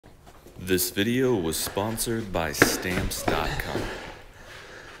This video was sponsored by Stamps.com.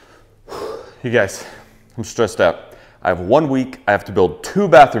 You guys, I'm stressed out. I have 1 week, I have to build 2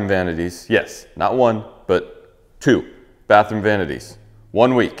 bathroom vanities. Yes, not 1, but 2 bathroom vanities.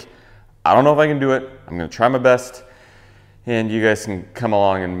 1 week. I don't know if I can do it. I'm gonna try my best. And you guys can come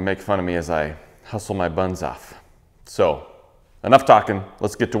along and make fun of me as I hustle my buns off. So, enough talking.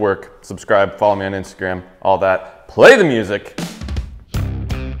 Let's get to work. Subscribe, follow me on Instagram, all that. Play the music.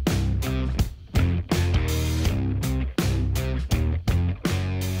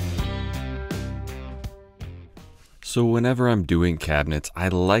 So whenever I'm doing cabinets, I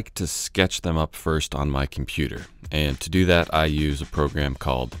like to sketch them up first on my computer. And to do that, I use a program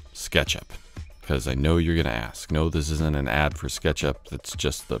called SketchUp. Because I know you're gonna ask. No, this isn't an ad for SketchUp, that's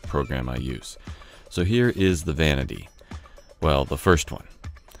just the program I use. So here is the Vanity. Well, the first one.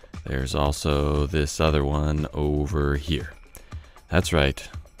 There's also this other one over here. That's right,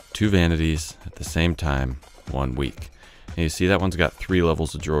 2 vanities at the same time, 1 week. And you see that one's got 3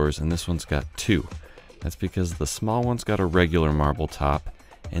 levels of drawers and this one's got 2. That's because the small one's got a regular marble top,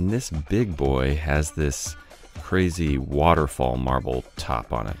 and this big boy has this crazy waterfall marble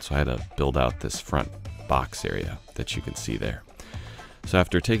top on it. So I had to build out this front box area that you can see there. So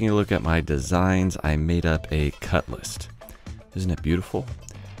after taking a look at my designs, I made up a cut list. Isn't it beautiful?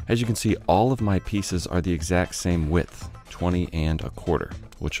 As you can see, all of my pieces are the exact same width, 20 1/4,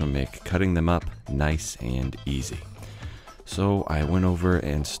 which will make cutting them up nice and easy. So I went over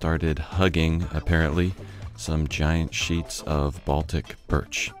and started hugging, apparently, some giant sheets of Baltic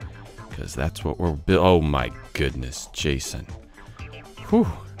birch. Because that's what we're oh my goodness, Jason. Whew,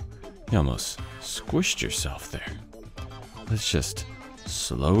 you almost squished yourself there. Let's just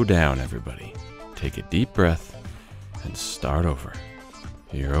slow down, everybody. Take a deep breath and start over.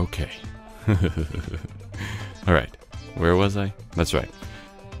 You're okay. All right, where was I? That's right.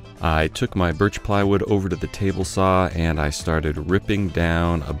 I took my birch plywood over to the table saw and I started ripping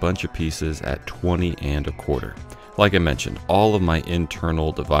down a bunch of pieces at 20 1/4. Like I mentioned, all of my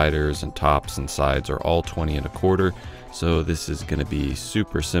internal dividers and tops and sides are all 20 1/4, so this is going to be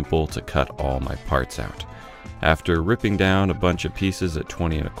super simple to cut all my parts out. After ripping down a bunch of pieces at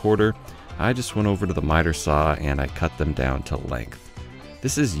 20 1/4, I just went over to the miter saw and I cut them down to length.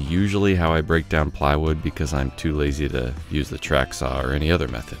 This is usually how I break down plywood because I'm too lazy to use the track saw or any other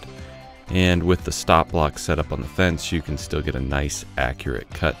method. And with the stop block set up on the fence, you can still get a nice, accurate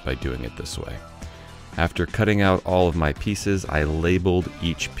cut by doing it this way. After cutting out all of my pieces, I labeled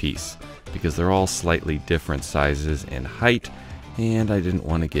each piece because they're all slightly different sizes and height, and I didn't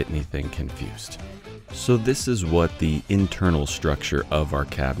want to get anything confused. So this is what the internal structure of our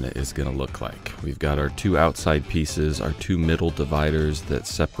cabinet is going to look like. We've got our 2 outside pieces, our 2 middle dividers that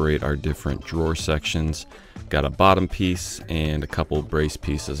separate our different drawer sections, got a bottom piece, and a couple brace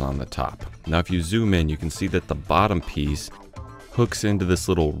pieces on the top. Now if you zoom in, you can see that the bottom piece hooks into this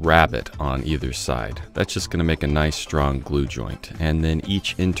little rabbet on either side. That's just going to make a nice strong glue joint. And then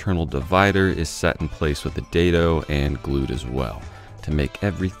each internal divider is set in place with a dado and glued as well, to make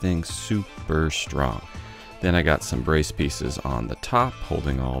everything super strong. Then I got some brace pieces on the top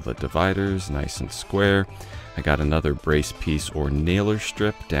holding all the dividers nice and square. I got another brace piece or nailer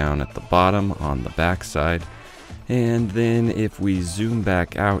strip down at the bottom on the back side. And then if we zoom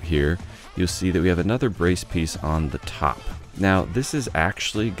back out here, you'll see that we have another brace piece on the top. Now this is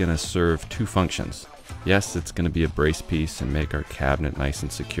actually going to serve 2 functions. Yes, it's going to be a brace piece and make our cabinet nice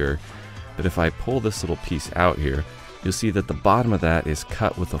and secure, but if I pull this little piece out here, you'll see that the bottom of that is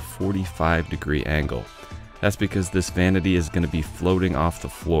cut with a 45-degree angle. That's because this vanity is going to be floating off the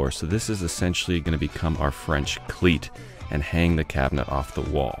floor, so this is essentially going to become our French cleat and hang the cabinet off the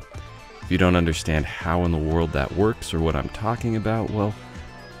wall. If you don't understand how in the world that works or what I'm talking about, well,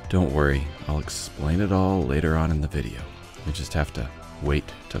 don't worry, I'll explain it all later on in the video. You just have to wait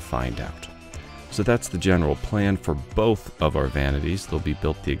to find out. So that's the general plan for both of our vanities. They'll be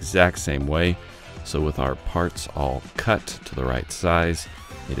built the exact same way. So with our parts all cut to the right size,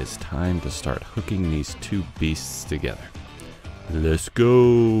 it is time to start hooking these 2 beasts together. Let's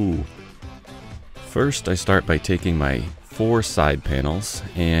go! First, I start by taking my 4 side panels,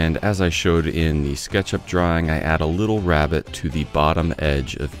 and as I showed in the SketchUp drawing, I add a little rabbet to the bottom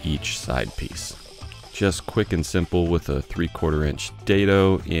edge of each side piece. Just quick and simple with a 3/4 inch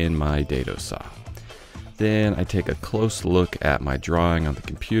dado in my dado saw. Then I take a close look at my drawing on the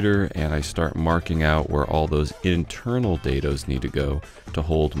computer and I start marking out where all those internal dados need to go to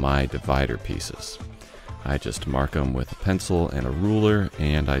hold my divider pieces. I just mark them with a pencil and a ruler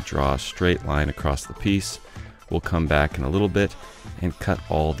and I draw a straight line across the piece. We'll come back in a little bit and cut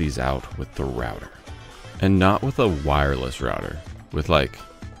all these out with the router. And not with a wireless router, with like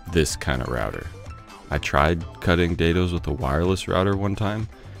this kind of router. I tried cutting dados with a wireless router one time,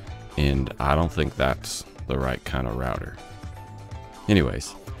 and I don't think that's the right kind of router.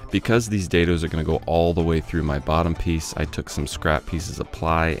 Anyways, because these dados are going to go all the way through my bottom piece, I took some scrap pieces of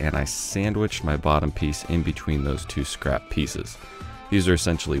ply and I sandwiched my bottom piece in between those two scrap pieces. These are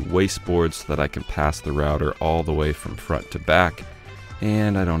essentially waste boards so that I can pass the router all the way from front to back,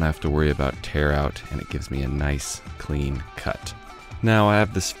 and I don't have to worry about tear out, and it gives me a nice clean cut. Now I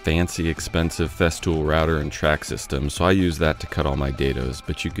have this fancy expensive Festool router and track system, so I use that to cut all my dados,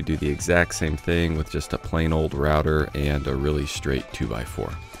 but you could do the exact same thing with just a plain old router and a really straight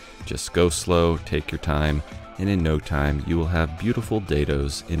 2x4. Just go slow, take your time, and in no time you will have beautiful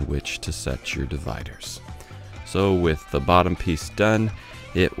dados in which to set your dividers. So with the bottom piece done,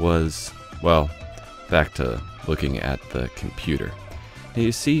 it was, well, back to looking at the computer. Now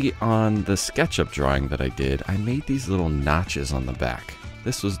you see on the SketchUp drawing that I did, I made these little notches on the back.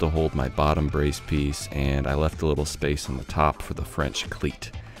 This was to hold my bottom brace piece, and I left a little space on the top for the French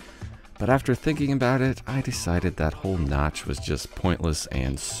cleat. But after thinking about it, I decided that whole notch was just pointless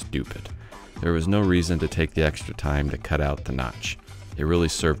and stupid. There was no reason to take the extra time to cut out the notch. It really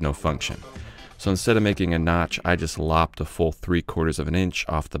served no function. So instead of making a notch, I just lopped a full 3/4 of an inch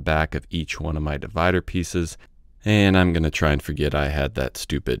off the back of each one of my divider pieces. And I'm going to try and forget I had that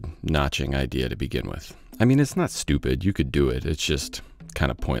stupid notching idea to begin with. I mean, it's not stupid. You could do it. It's just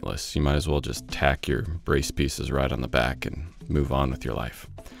kind of pointless. You might as well just tack your brace pieces right on the back and move on with your life.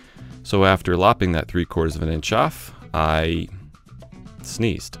 So after lopping that 3/4 of an inch off, I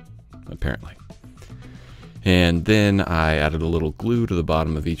sneezed, apparently. And then I added a little glue to the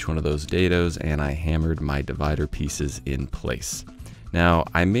bottom of each one of those dados, and I hammered my divider pieces in place. Now,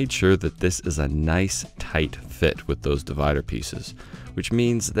 I made sure that this is a nice tight fit with those divider pieces, which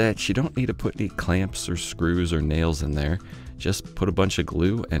means that you don't need to put any clamps or screws or nails in there. Just put a bunch of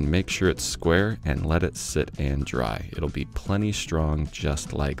glue and make sure it's square and let it sit and dry. It'll be plenty strong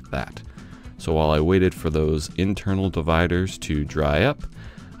just like that. So while I waited for those internal dividers to dry up,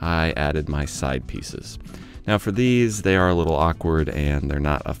 I added my side pieces. Now for these, they are a little awkward and they're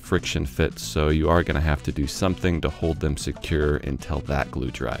not a friction fit, so you are going to have to do something to hold them secure until that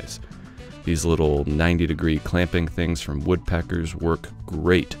glue dries. These little 90-degree clamping things from woodpeckers work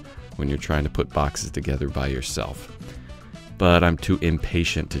great when you're trying to put boxes together by yourself. But I'm too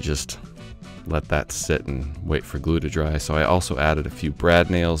impatient to just let that sit and wait for glue to dry, so I also added a few brad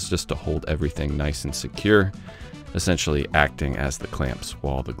nails just to hold everything nice and secure, essentially acting as the clamps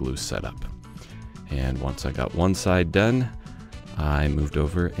while the glue's set up. And once I got one side done, I moved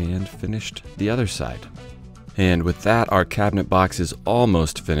over and finished the other side. And with that, our cabinet box is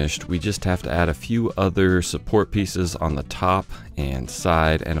almost finished. We just have to add a few other support pieces on the top and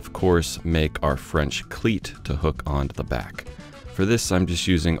side, and of course make our French cleat to hook onto the back. For this, I'm just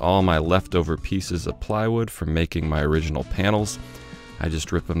using all my leftover pieces of plywood from making my original panels. I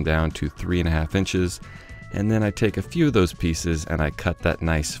just rip them down to 3.5 inches, and then I take a few of those pieces and I cut that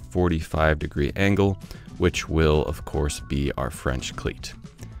nice 45-degree angle, which will of course be our French cleat.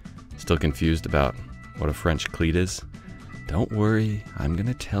 Still confused about what a French cleat is? Don't worry, I'm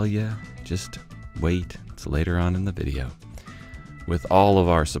gonna tell you. Just wait, it's later on in the video. With all of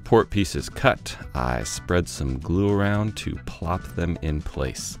our support pieces cut, I spread some glue around to plop them in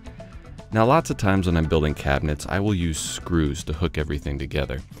place. Now lots of times when I'm building cabinets, I will use screws to hook everything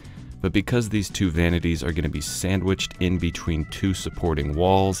together. But because these two vanities are going to be sandwiched in between two supporting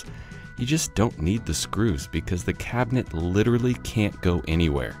walls, you just don't need the screws because the cabinet literally can't go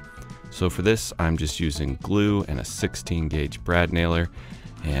anywhere. So for this, I'm just using glue and a 16-gauge brad nailer,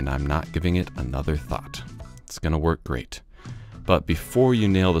 and I'm not giving it another thought. It's going to work great. But before you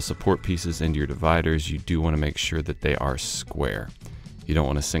nail the support pieces into your dividers, you do want to make sure that they are square. You don't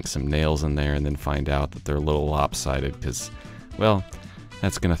want to sink some nails in there and then find out that they're a little lopsided because, well,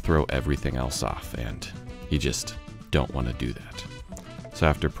 that's going to throw everything else off, and you just don't want to do that. So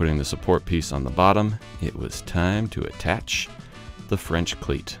after putting the support piece on the bottom, it was time to attach the French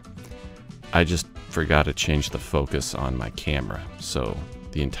cleat. I just forgot to change the focus on my camera, so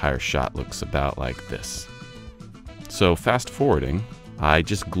the entire shot looks about like this. So fast forwarding, I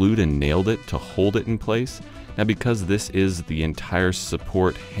just glued and nailed it to hold it in place. Now because this is the entire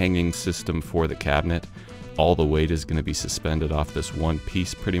support hanging system for the cabinet, all the weight is going to be suspended off this one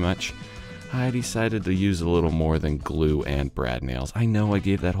piece pretty much, I decided to use a little more than glue and brad nails. I know I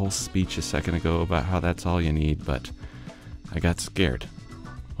gave that whole speech a second ago about how that's all you need, but I got scared.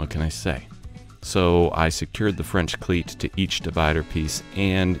 What can I say? So I secured the French cleat to each divider piece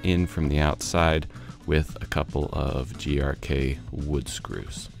and in from the outside with a couple of GRK wood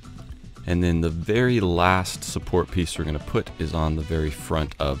screws. And then the very last support piece we're going to put is on the very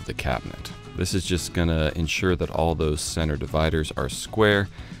front of the cabinet. This is just going to ensure that all those center dividers are square,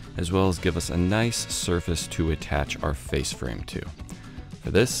 as well as give us a nice surface to attach our face frame to.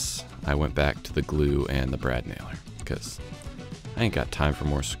 For this, I went back to the glue and the brad nailer, because I ain't got time for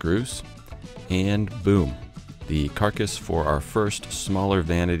more screws. And boom, the carcass for our first smaller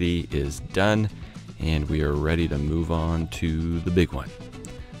vanity is done, and we are ready to move on to the big one.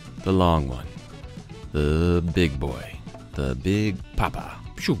 The long one, the big boy, the big papa.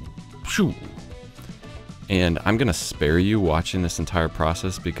 Shoo, shoo. And I'm gonna spare you watching this entire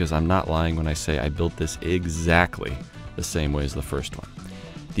process because I'm not lying when I say I built this exactly the same way as the first one.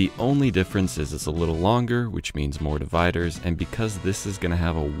 The only difference is it's a little longer, which means more dividers, and because this is gonna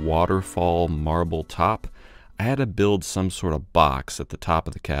have a waterfall marble top, I had to build some sort of box at the top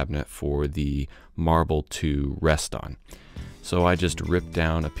of the cabinet for the marble to rest on. So I just ripped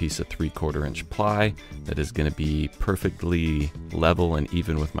down a piece of 3/4 inch ply that is going to be perfectly level and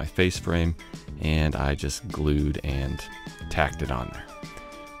even with my face frame, and I just glued and tacked it on there.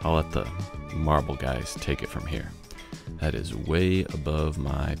 I'll let the marble guys take it from here. That is way above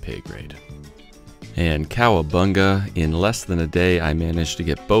my pay grade. And cowabunga, in less than a day I managed to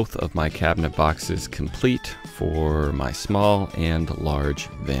get both of my cabinet boxes complete for my small and large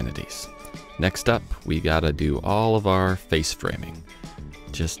vanities. Next up, we gotta do all of our face framing,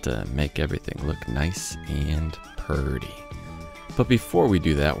 just to make everything look nice and purty. But before we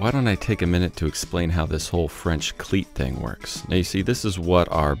do that, why don't I take a minute to explain how this whole French cleat thing works. Now you see, this is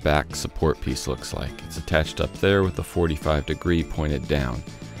what our back support piece looks like. It's attached up there with a 45-degree pointed down.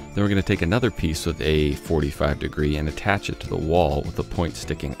 Then we're gonna take another piece with a 45-degree and attach it to the wall with the point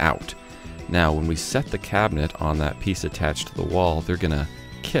sticking out. Now, when we set the cabinet on that piece attached to the wall, they're gonna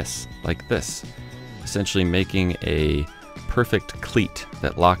kiss like this, essentially making a perfect cleat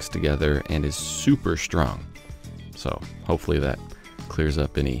that locks together and is super strong. So hopefully that clears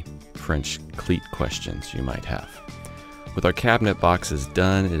up any French cleat questions you might have. With our cabinet boxes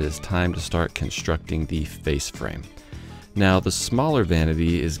done, it is time to start constructing the face frame. Now the smaller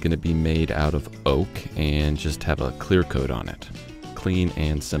vanity is going to be made out of oak and just have a clear coat on it. Clean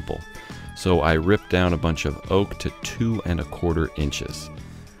and simple. So I ripped down a bunch of oak to 2 1/4 inches.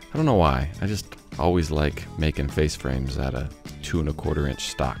 I don't know why, I just always like making face frames out of 2 1/4 inch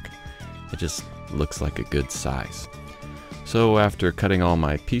stock. It just looks like a good size. So after cutting all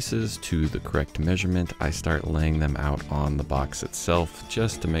my pieces to the correct measurement, I start laying them out on the box itself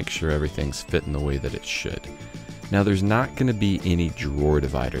just to make sure everything's fitting the way that it should. Now there's not going to be any drawer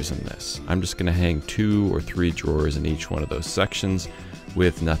dividers in this. I'm just going to hang 2 or 3 drawers in each one of those sections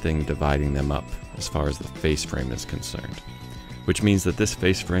with nothing dividing them up as far as the face frame is concerned. Which means that this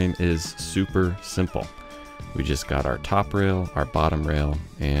face frame is super simple. We just got our top rail, our bottom rail,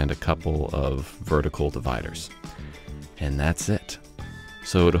 and a couple of vertical dividers. And that's it.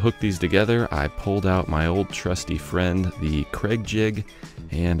 So to hook these together, I pulled out my old trusty friend, the Craig jig,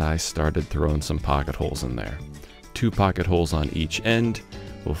 and I started throwing some pocket holes in there. 2 pocket holes on each end.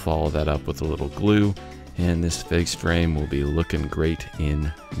 We'll follow that up with a little glue, and this face frame will be looking great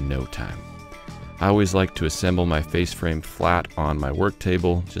in no time. I always like to assemble my face frame flat on my work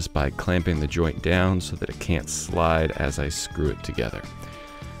table just by clamping the joint down so that it can't slide as I screw it together.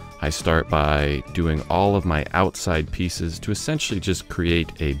 I start by doing all of my outside pieces to essentially just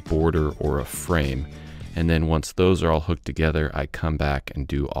create a border or a frame, and then once those are all hooked together, I come back and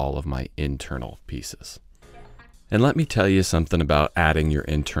do all of my internal pieces. And let me tell you something about adding your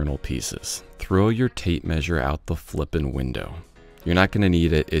internal pieces. Throw your tape measure out the flippin' window. You're not going to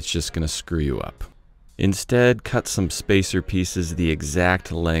need it, it's just going to screw you up. Instead, cut some spacer pieces the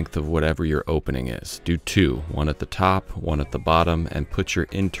exact length of whatever your opening is. Do 2, one at the top, one at the bottom, and put your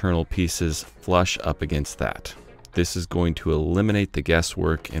internal pieces flush up against that. This is going to eliminate the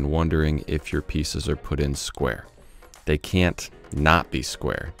guesswork in wondering if your pieces are put in square. They can't not be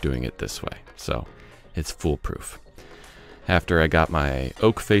square doing it this way, so it's foolproof. After I got my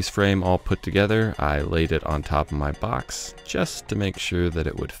oak face frame all put together, I laid it on top of my box just to make sure that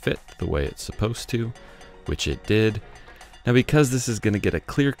it would fit the way it's supposed to, which it did. Now because this is going to get a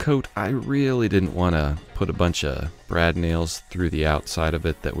clear coat, I really didn't want to put a bunch of brad nails through the outside of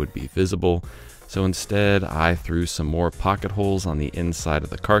it that would be visible, so instead I threw some more pocket holes on the inside of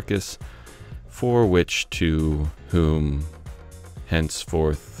the carcass, for which to whom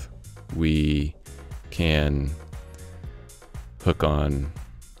henceforth we can hook on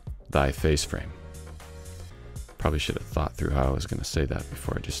thy face frame. Probably should have thought through how I was going to say that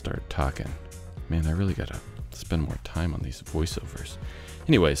before I just started talking. Man, I really gotta spend more time on these voiceovers.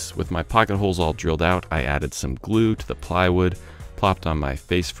 Anyways, with my pocket holes all drilled out, I added some glue to the plywood, plopped on my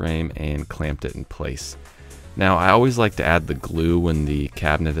face frame and clamped it in place. Now, I always like to add the glue when the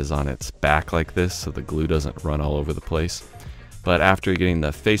cabinet is on its back like this, so the glue doesn't run all over the place. But after getting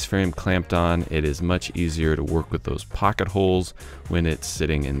the face frame clamped on, it is much easier to work with those pocket holes when it's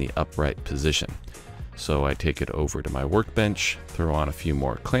sitting in the upright position. So I take it over to my workbench, throw on a few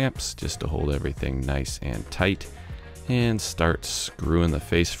more clamps just to hold everything nice and tight, and start screwing the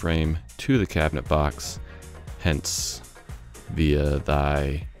face frame to the cabinet box, hence via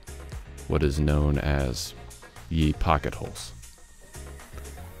what is known as ye pocket holes.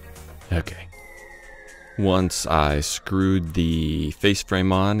 Okay. Once I screwed the face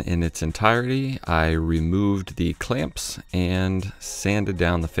frame on in its entirety, I removed the clamps and sanded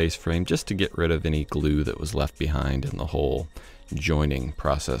down the face frame just to get rid of any glue that was left behind in the whole joining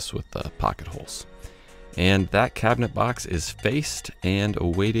process with the pocket holes. And that cabinet box is faced and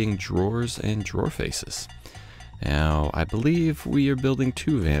awaiting drawers and drawer faces. Now, I believe we are building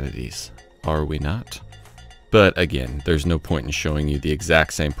 2 vanities, are we not? But again, there's no point in showing you the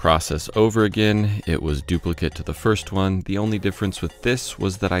exact same process over again. It was duplicate to the first one. The only difference with this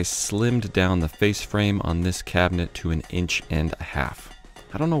was that I slimmed down the face frame on this cabinet to 1.5 inches.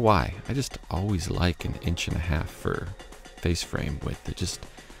 I don't know why. I just always like 1.5 inches for face frame width. It just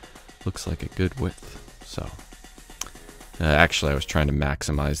looks like a good width. So actually, I was trying to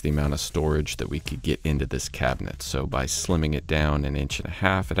maximize the amount of storage that we could get into this cabinet. So by slimming it down 1.5 inches,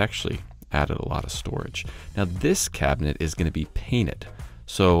 it actually added a lot of storage. Now this cabinet is going to be painted,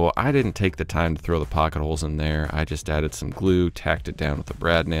 so I didn't take the time to throw the pocket holes in there. I just added some glue, tacked it down with a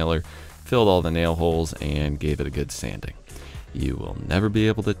brad nailer, filled all the nail holes, and gave it a good sanding. You will never be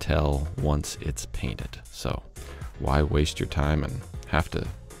able to tell once it's painted, so why waste your time and have to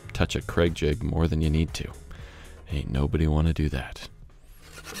touch a Craig jig more than you need to? Ain't nobody want to do that.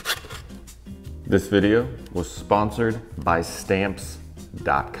 This video was sponsored by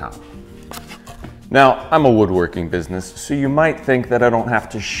Stamps.com. Now, I'm a woodworking business, so you might think that I don't have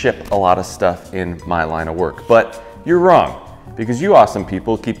to ship a lot of stuff in my line of work, but you're wrong, because you awesome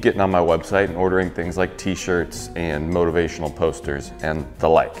people keep getting on my website and ordering things like t-shirts and motivational posters and the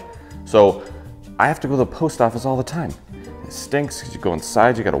like. So I have to go to the post office all the time. It stinks because you go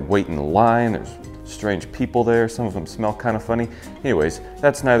inside, you gotta wait in the line, there's strange people there, some of them smell kind of funny. Anyways,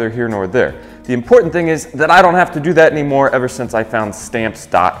 that's neither here nor there. The important thing is that I don't have to do that anymore ever since I found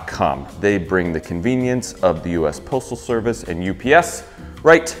Stamps.com. They bring the convenience of the US Postal Service and UPS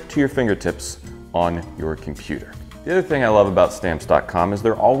right to your fingertips on your computer. The other thing I love about Stamps.com is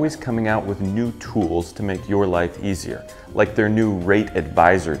they're always coming out with new tools to make your life easier, like their new Rate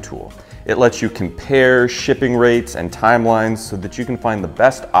Advisor tool. It lets you compare shipping rates and timelines so that you can find the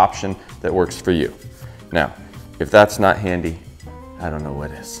best option that works for you. Now, if that's not handy, I don't know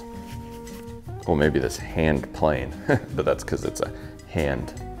what is. Well, maybe this hand plane, but that's because it's a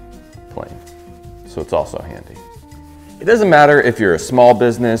hand plane, so it's also handy. It doesn't matter if you're a small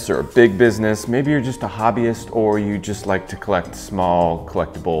business or a big business, maybe you're just a hobbyist or you just like to collect small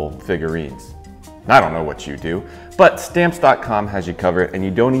collectible figurines. I don't know what you do, but Stamps.com has you covered and you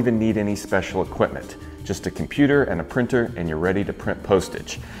don't even need any special equipment. Just a computer and a printer and you're ready to print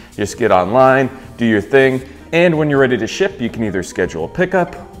postage. You just get online, do your thing, and when you're ready to ship, you can either schedule a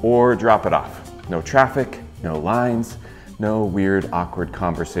pickup or drop it off. No traffic, no lines, no weird, awkward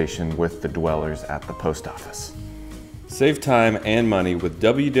conversation with the dwellers at the post office. Save time and money with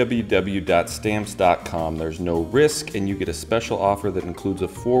www.stamps.com. There's no risk and you get a special offer that includes a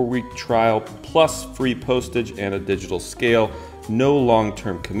 4-week trial plus free postage and a digital scale. No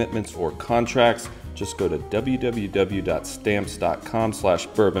long-term commitments or contracts. Just go to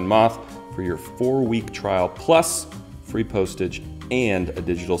www.stamps.com/bourbonmoth for your 4-week trial plus free postage and a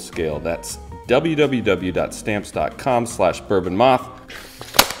digital scale. That's www.stamps.com/bourbonmoth.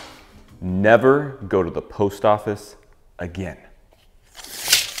 Never go to the post office again.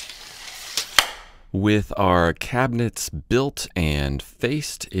 With our cabinets built and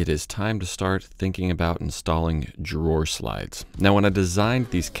faced, it is time to start thinking about installing drawer slides. Now, when I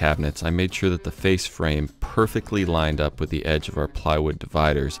designed these cabinets, I made sure that the face frame perfectly lined up with the edge of our plywood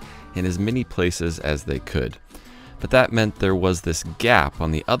dividers in as many places as they could. But that meant there was this gap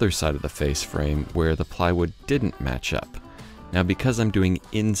on the other side of the face frame where the plywood didn't match up. Now, because I'm doing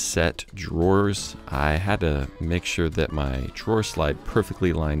inset drawers, I had to make sure that my drawer slide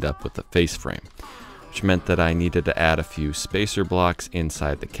perfectly lined up with the face frame, which meant that I needed to add a few spacer blocks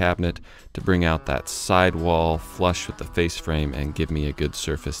inside the cabinet to bring out that side wall flush with the face frame and give me a good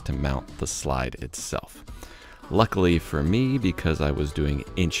surface to mount the slide itself. Luckily for me, because I was doing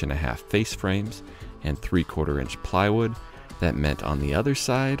 1.5 inch face frames and 3/4 inch plywood, that meant on the other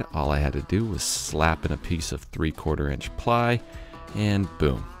side, all I had to do was slap in a piece of 3/4 inch ply and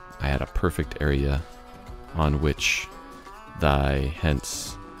boom, I had a perfect area on which thy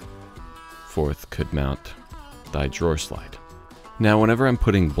henceforth could mount thy drawer slide. Now, whenever I'm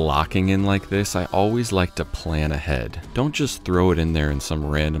putting blocking in like this, I always like to plan ahead. Don't just throw it in there in some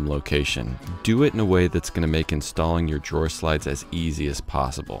random location. Do it in a way that's going to make installing your drawer slides as easy as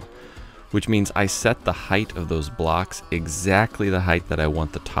possible. Which means I set the height of those blocks exactly the height that I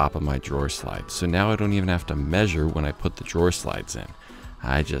want the top of my drawer slide. So now I don't even have to measure when I put the drawer slides in.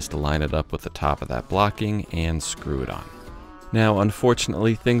 I just line it up with the top of that blocking and screw it on. Now,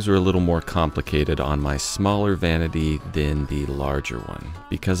 unfortunately, things are a little more complicated on my smaller vanity than the larger one.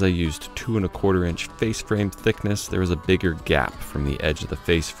 Because I used 2 1/4 inch face frame thickness, there was a bigger gap from the edge of the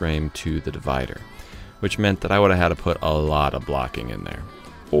face frame to the divider, which meant that I would have had to put a lot of blocking in there.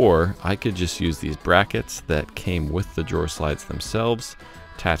 Or I could just use these brackets that came with the drawer slides themselves,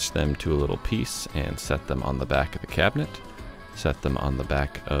 attach them to a little piece and set them on the back of the cabinet, set them on the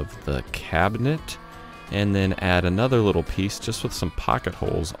back of the cabinet, and then add another little piece just with some pocket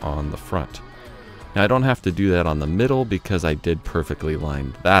holes on the front. Now I don't have to do that on the middle because I did perfectly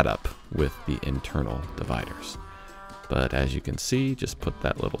line that up with the internal dividers. But as you can see, just put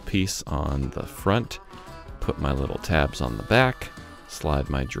that little piece on the front, put my little tabs on the back, slide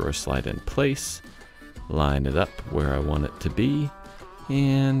my drawer slide in place, line it up where I want it to be,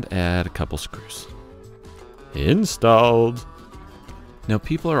 and add a couple screws. Installed! Now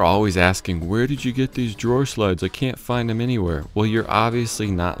people are always asking, where did you get these drawer slides? I can't find them anywhere. Well, you're obviously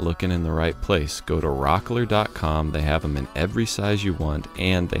not looking in the right place. Go to rockler.com. They have them in every size you want,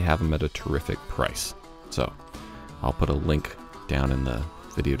 and they have them at a terrific price. So I'll put a link down in the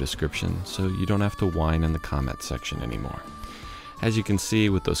video description so you don't have to whine in the comment section anymore. As you can see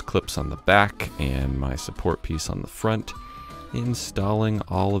with those clips on the back and my support piece on the front, installing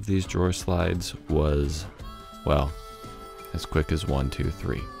all of these drawer slides was, well, as quick as 1, 2,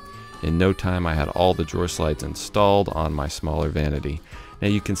 3. In no time I had all the drawer slides installed on my smaller vanity. Now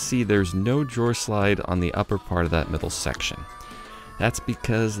you can see there's no drawer slide on the upper part of that middle section. That's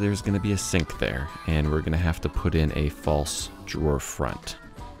because there's going to be a sink there, and we're going to have to put in a false drawer front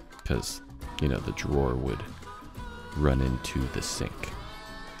because, you know, the drawer would run into the sink.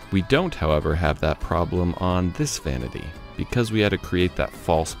 We don't, however, have that problem on this vanity because we had to create that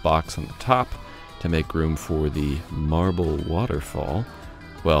false box on the top to make room for the marble waterfall.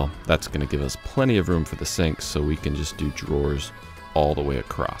 Well, that's going to give us plenty of room for the sink, so we can just do drawers all the way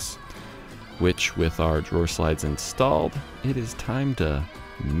across. Which, with our drawer slides installed, it is time to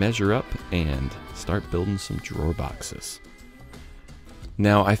measure up and start building some drawer boxes.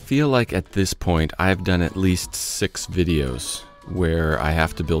 Now, I feel like at this point I've done at least 6 videos where I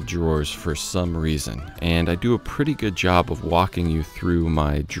have to build drawers for some reason, and I do a pretty good job of walking you through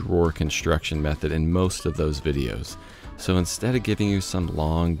my drawer construction method in most of those videos. So instead of giving you some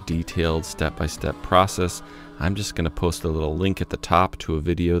long, detailed, step-by-step process, I'm just going to post a little link at the top to a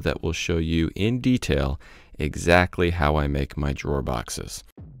video that will show you in detail exactly how I make my drawer boxes.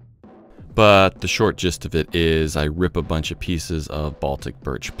 But the short gist of it is I rip a bunch of pieces of Baltic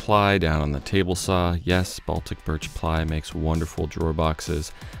birch ply down on the table saw. Yes, Baltic birch ply makes wonderful drawer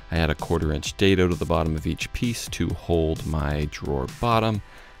boxes. I add a 1/4 inch dado to the bottom of each piece to hold my drawer bottom.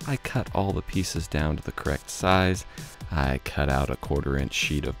 I cut all the pieces down to the correct size. I cut out a 1/4 inch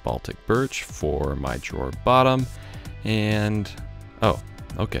sheet of Baltic birch for my drawer bottom. And, oh,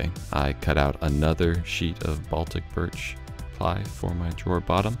 okay, I cut out another sheet of Baltic birch ply for my drawer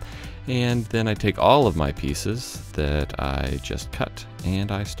bottom. And then I take all of my pieces that I just cut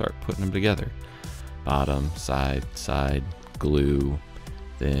and I start putting them together. Bottom, side, glue.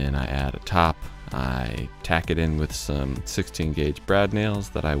 Then I add a top. I tack it in with some 16 gauge brad nails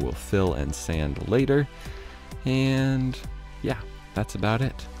that I will fill and sand later. And yeah, that's about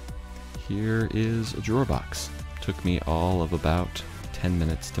it. Here is a drawer box. Took me all of about 10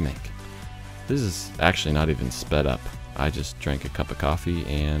 minutes to make. This is actually not even sped up. I just drank a cup of coffee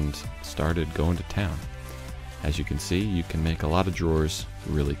and started going to town. As you can see, you can make a lot of drawers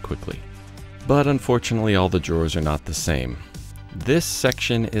really quickly. But unfortunately, all the drawers are not the same. This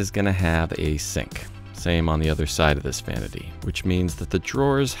section is going to have a sink. Same on the other side of this vanity, which means that the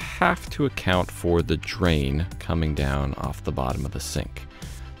drawers have to account for the drain coming down off the bottom of the sink.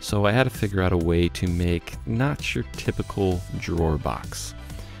 So I had to figure out a way to make not your typical drawer box.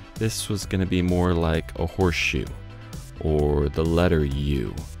 This was going to be more like a horseshoe, or the letter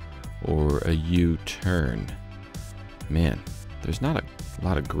U, or a U-turn. Man, there's not a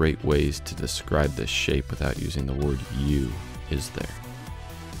lot of great ways to describe this shape without using the word U, is there?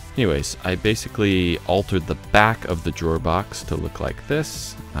 Anyways, I basically altered the back of the drawer box to look like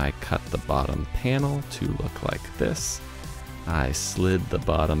this. I cut the bottom panel to look like this. I slid the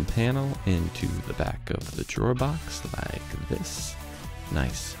bottom panel into the back of the drawer box like this.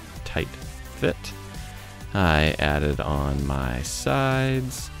 Nice tight fit. I added on my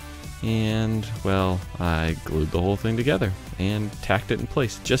sides and, well, I glued the whole thing together and tacked it in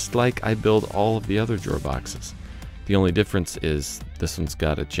place, just like I build all of the other drawer boxes. The only difference is this one's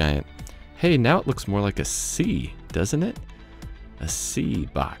got a giant, hey, now it looks more like a C, doesn't it? A C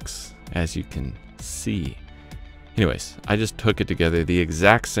box, as you can see. Anyways, I just took it together the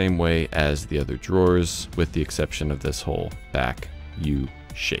exact same way as the other drawers, with the exception of this whole back U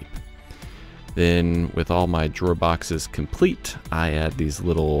shape. Then, with all my drawer boxes complete, I add these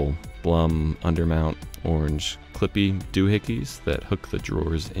little Blum undermount orange clippy doohickeys that hook the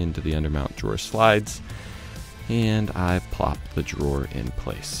drawers into the undermount drawer slides, and I plop the drawer in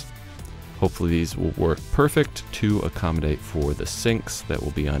place. Hopefully these will work perfect to accommodate for the sinks that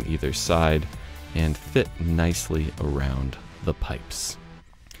will be on either side and fit nicely around the pipes.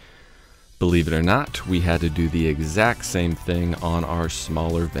 Believe it or not, we had to do the exact same thing on our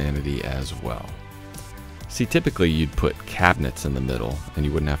smaller vanity as well. See, typically you'd put cabinets in the middle and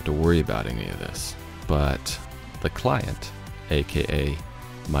you wouldn't have to worry about any of this. But the client, aka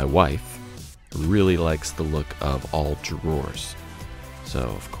my wife, really likes the look of all drawers. So,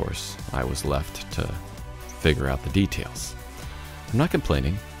 of course, I was left to figure out the details. I'm not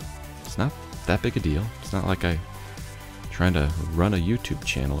complaining. It's not that big a deal. It's not like I'm trying to run a YouTube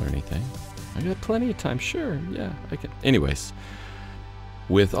channel or anything. I got plenty of time, sure, yeah, I can. Anyways,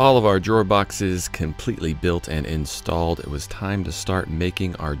 with all of our drawer boxes completely built and installed, it was time to start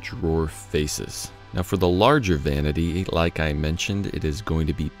making our drawer faces. Now for the larger vanity, like I mentioned, it is going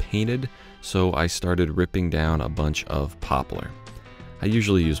to be painted, so I started ripping down a bunch of poplar. I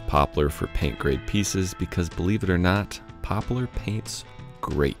usually use poplar for paint grade pieces because, believe it or not, poplar paints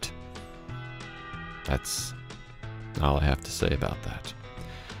great. That's all I have to say about that.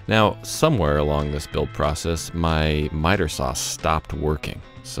 Now, somewhere along this build process, my miter saw stopped working,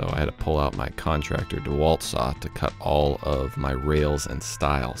 so I had to pull out my contractor DeWalt saw to cut all of my rails and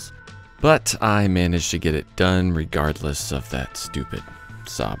stiles. But I managed to get it done regardless of that stupid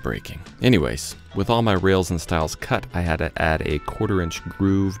saw breaking. Anyways, with all my rails and stiles cut, I had to add a 1/4-inch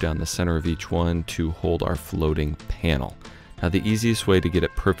groove down the center of each one to hold our floating panel. Now the easiest way to get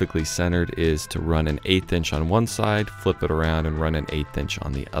it perfectly centered is to run an 1/8 inch on one side, flip it around, and run an 1/8 inch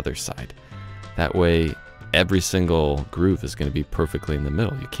on the other side. That way, every single groove is going to be perfectly in the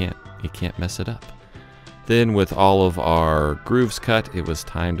middle. You can't mess it up. Then with all of our grooves cut, it was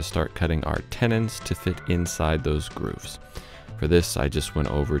time to start cutting our tenons to fit inside those grooves. For this, I just went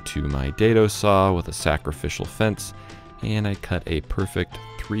over to my dado saw with a sacrificial fence, and I cut a perfect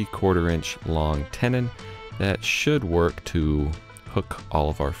 3/4 inch long tenon that should work to hook all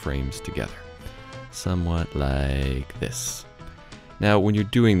of our frames together. Somewhat like this. Now, when you're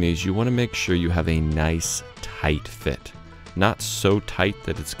doing these, you want to make sure you have a nice tight fit. Not so tight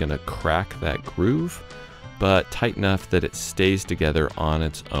that it's going to crack that groove, but tight enough that it stays together on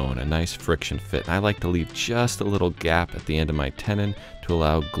its own, a nice friction fit. And I like to leave just a little gap at the end of my tenon to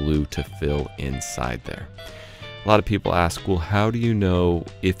allow glue to fill inside there. A lot of people ask, well, how do you know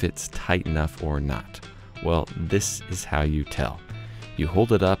if it's tight enough or not? Well, this is how you tell. You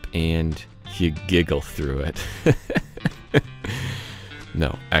hold it up and you giggle through it.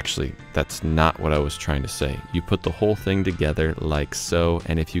 No, actually, that's not what I was trying to say. You put the whole thing together like so,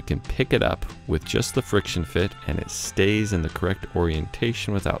 and if you can pick it up with just the friction fit and it stays in the correct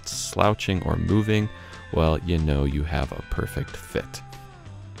orientation without slouching or moving, well, you know you have a perfect fit.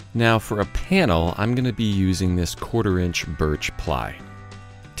 Now for a panel, I'm going to be using this 1/4 inch birch ply.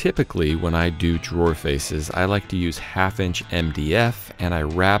 Typically, when I do drawer faces, I like to use 1/2 inch MDF, and I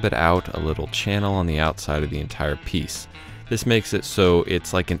rabbet out a little channel on the outside of the entire piece. This makes it so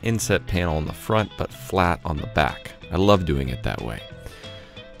it's like an inset panel on the front, but flat on the back. I love doing it that way.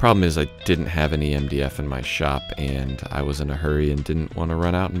 Problem is I didn't have any MDF in my shop, and I was in a hurry and didn't want to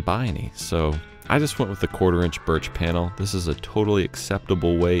run out and buy any. So I just went with the 1/4 inch birch panel. This is a totally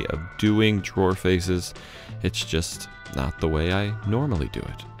acceptable way of doing drawer faces. It's just not the way I normally do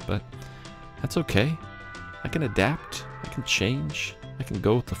it, but that's okay. I can adapt, I can change, I can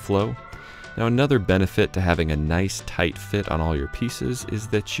go with the flow. Now another benefit to having a nice tight fit on all your pieces is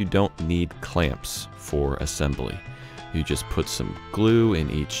that you don't need clamps for assembly. You just put some glue in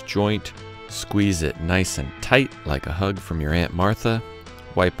each joint, squeeze it nice and tight like a hug from your Aunt Martha,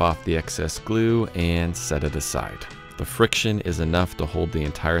 wipe off the excess glue, and set it aside. The friction is enough to hold the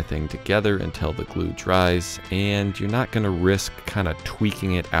entire thing together until the glue dries, and you're not going to risk kind of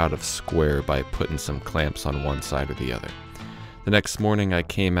tweaking it out of square by putting some clamps on one side or the other. The next morning I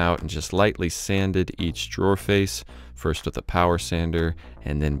came out and just lightly sanded each drawer face first with a power sander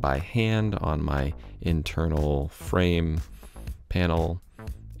and then by hand on my internal frame panel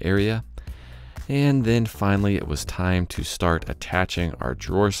area. And then finally it was time to start attaching our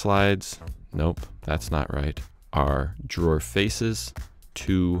drawer slides. Nope, that's not right. Our drawer faces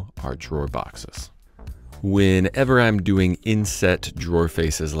to our drawer boxes. Whenever I'm doing inset drawer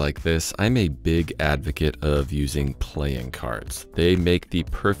faces like this, I'm a big advocate of using playing cards. They make the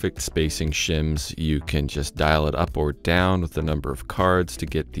perfect spacing shims. You can just dial it up or down with the number of cards to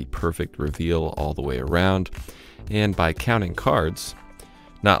get the perfect reveal all the way around. And by counting cards,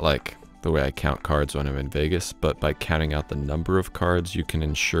 not like the way I count cards when I'm in Vegas, but by counting out the number of cards, you can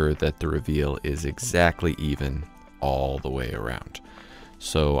ensure that the reveal is exactly even all the way around.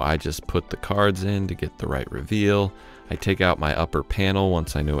 So I just put the cards in to get the right reveal. I take out my upper panel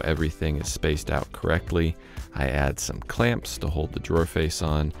once I know everything is spaced out correctly. I add some clamps to hold the drawer face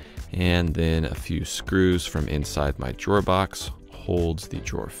on, and then a few screws from inside my drawer box holds the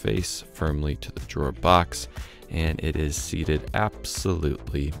drawer face firmly to the drawer box, and it is seated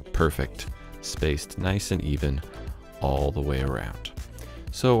absolutely perfect, spaced nice and even all the way around.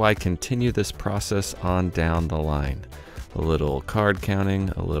 So I continue this process on down the line. A little card counting,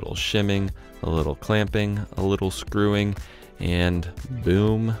 a little shimming, a little clamping, a little screwing, and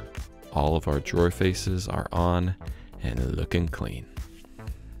boom, all of our drawer faces are on and looking clean.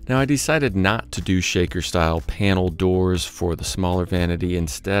 Now I decided not to do shaker style panel doors for the smaller vanity.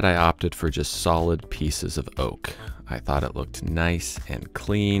 Instead, I opted for just solid pieces of oak. I thought it looked nice and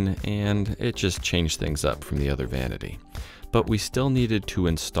clean, and it just changed things up from the other vanity. But we still needed to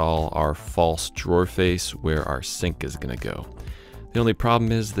install our false drawer face where our sink is going to go. The only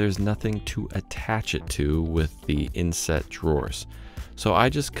problem is there's nothing to attach it to with the inset drawers. So I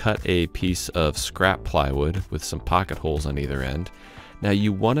just cut a piece of scrap plywood with some pocket holes on either end. Now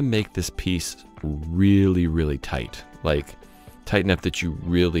you want to make this piece really tight, like tight enough that you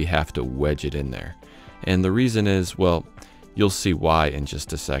really have to wedge it in there. And the reason is, well, you'll see why in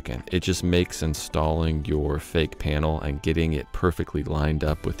just a second. It just makes installing your fake panel and getting it perfectly lined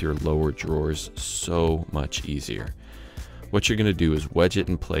up with your lower drawers so much easier. What you're going to do is wedge it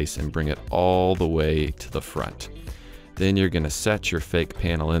in place and bring it all the way to the front. Then you're going to set your fake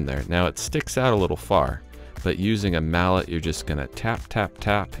panel in there. Now it sticks out a little far, but using a mallet you're just going to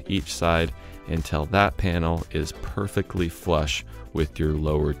tap each side until that panel is perfectly flush with your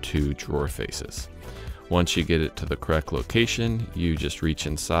lower two drawer faces. Once you get it to the correct location, you just reach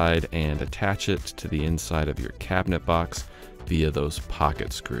inside and attach it to the inside of your cabinet box via those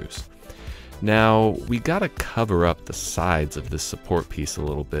pocket screws. Now, we gotta cover up the sides of this support piece a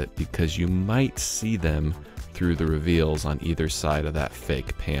little bit because you might see them through the reveals on either side of that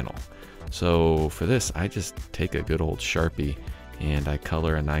fake panel. So for this, I just take a good old Sharpie and I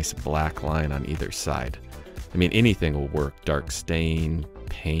color a nice black line on either side. I mean, anything will work. Dark stain,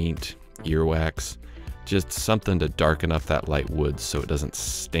 paint, earwax. Just something to darken up that light wood so it doesn't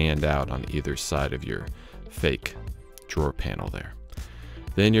stand out on either side of your fake drawer panel there.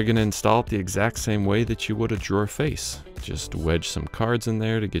 Then you're going to install it the exact same way that you would a drawer face. Just wedge some cards in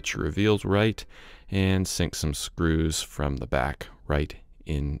there to get your reveals right and sink some screws from the back right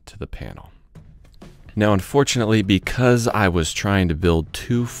into the panel. Now unfortunately, because I was trying to build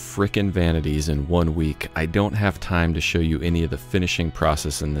 2 frickin' vanities in 1 week, I don't have time to show you any of the finishing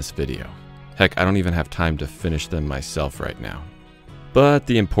process in this video. Heck, I don't even have time to finish them myself right now. But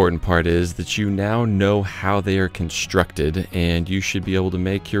the important part is that you now know how they are constructed and you should be able to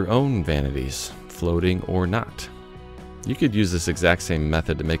make your own vanities, floating or not. You could use this exact same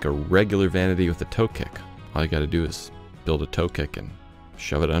method to make a regular vanity with a toe kick. All you gotta do is build a toe kick and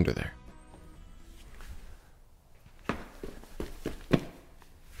shove it under there.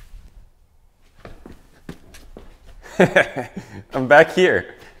 I'm back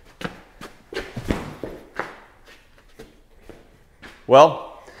here.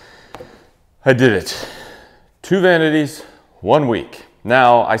 Well, I did it. 2 vanities, 1 week.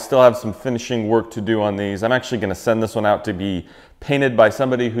 Now, I still have some finishing work to do on these. I'm actually gonna send this one out to be painted by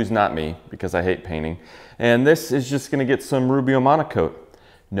somebody who's not me, because I hate painting. And this is just gonna get some Rubio Monocoat.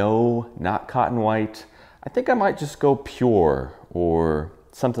 No, not cotton white. I think I might just go pure or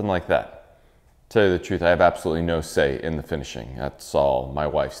something like that. To tell you the truth, I have absolutely no say in the finishing. That's all my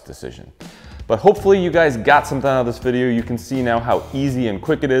wife's decision. But hopefully you guys got something out of this video. You can see now how easy and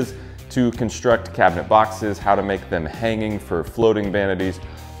quick it is to construct cabinet boxes, how to make them hanging for floating vanities,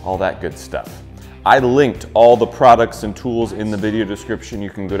 all that good stuff. I linked all the products and tools in the video description. You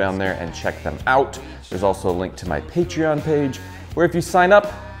can go down there and check them out. There's also a link to my Patreon page, where if you sign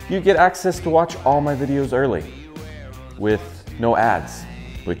up, you get access to watch all my videos early with no ads,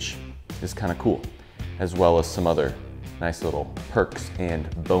 which is kind of cool, as well as some other nice little perks and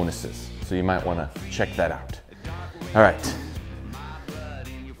bonuses. So you might want to check that out. All right.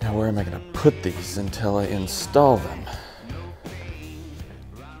 Now where am I going to put these until I install them?